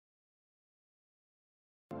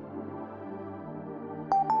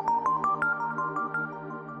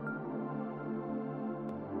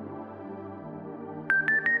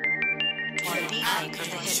maker, the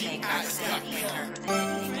hit maker, the hit maker.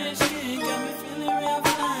 Fresh kid got me feeling real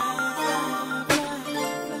fly.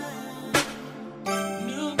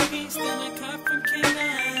 New piece that I caught from King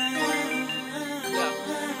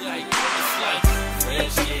It's like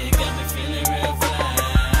fresh kid got me feeling real fly.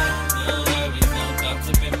 No worries, no thoughts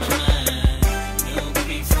up in my mind. New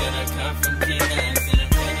piece that I caught from King in a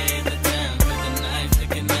penny in the town with a nice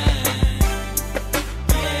looking nine.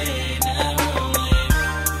 Yeah, now rolling.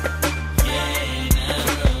 Yeah, now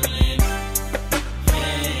rolling.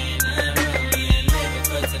 Yeah, now rolling. Living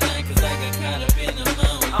for tonight 'cause I got caught up in the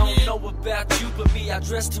moment. I don't know about you, but me, I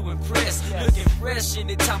dress to impress. Looking fresh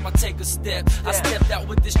anytime I take a step. I stepped out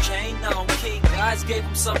with this chain on. King guys gave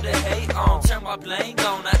him something to hate on. Turn my bling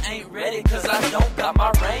on. I ain't ready 'cause I don't got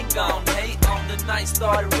my ring on. Hate on, the night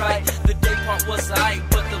started right. The day part was aight,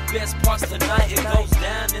 but the best part's tonight. It goes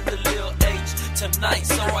down in the little H tonight.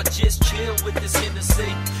 So I just chill with this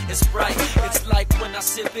Hennessy. It's bright. It's like when I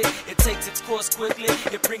sip it, it takes its course quickly.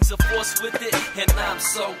 It brings a force with it, and I'm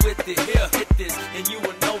so with it. Here, hit this, and you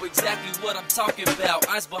will know exactly what I'm talking about.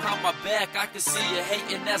 Eyes behind my back, I can see you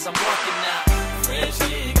hating as I'm walking out. Fresh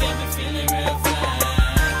kid got me feeling real fly.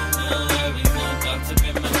 No worries, no thoughts up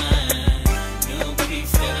in my mind. New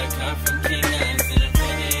piece that I caught from King in a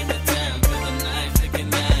penny in the town with a nice looking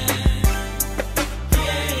nine.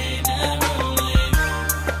 Yeah, now rolling.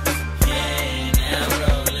 Yeah, now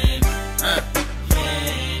rolling.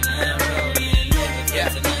 Yeah, now rolling. Living for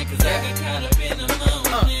tonight 'cause I got caught up in the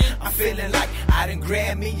moment. I'm feeling like I done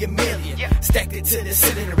grabbed me a million. Stacked it to the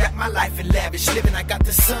ceiling and wrapped my life in lavish living. I got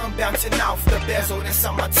the sun bouncing off the bezel. That's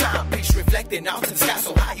on my timepiece reflecting out to the sky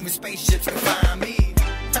so high even spaceships can find me.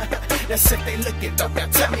 That's if they looking though. Now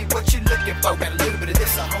tell me what you looking for. Got a little bit of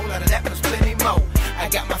this, a whole lot of that, plus plenty more. I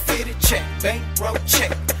got my fitted check, bankroll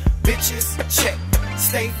check, bitches check,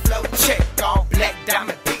 stay flow check, all black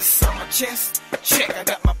diamond piece on my chest check. I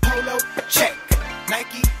got my polo check,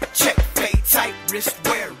 Nike check, fade tight, wrist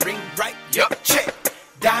wearing right, yup check.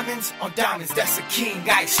 Diamonds on diamonds, that's a King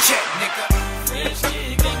Ice check, nigga. Fresh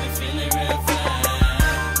kid got me feeling real fly.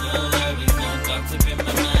 No worries, no thoughts up in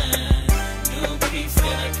my mind. New piece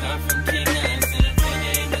that I caught from King in a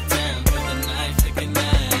penny in the town with a nice looking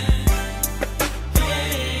nine.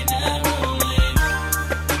 Yeah, now rolling.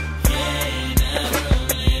 Yeah, now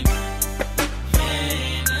rolling.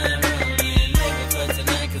 Yeah, now rolling. Living for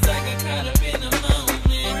tonight 'cause I got caught up in the moment.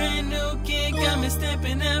 Brand new kid got me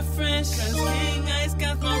stepping out fresh. 'Cause King Ice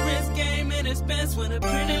got my wrist game at its best with a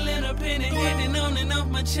pretty little penny hanging on and off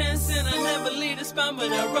my chest. And I never leave the spot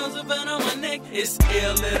with a Roosevelt on my neck. It's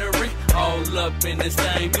Ill-Literate, all up in this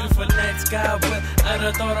thing. Beautiful next guy, but I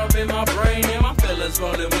done thought up in my brain. And my fellas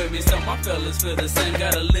rolling with me, so my fellas feel the same.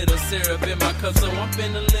 Got a little syrup in my cup, so I'm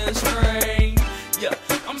feeling a little strange. Yeah,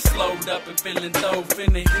 I'm slowed up and feeling dope.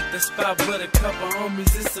 Finna hit the spot with a couple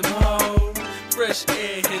homies and some hoes. Fresh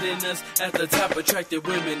air hitting us at the top. Attracted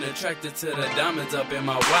women, attracted to the diamonds up in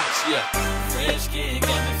my watch, yeah. Fresh kid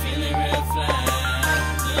got me feeling real fly.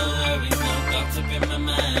 No worries, no thoughts up in my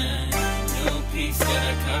mind. New piece that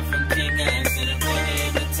I caught from King in a penny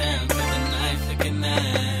in the town with a nice looking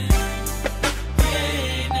nine.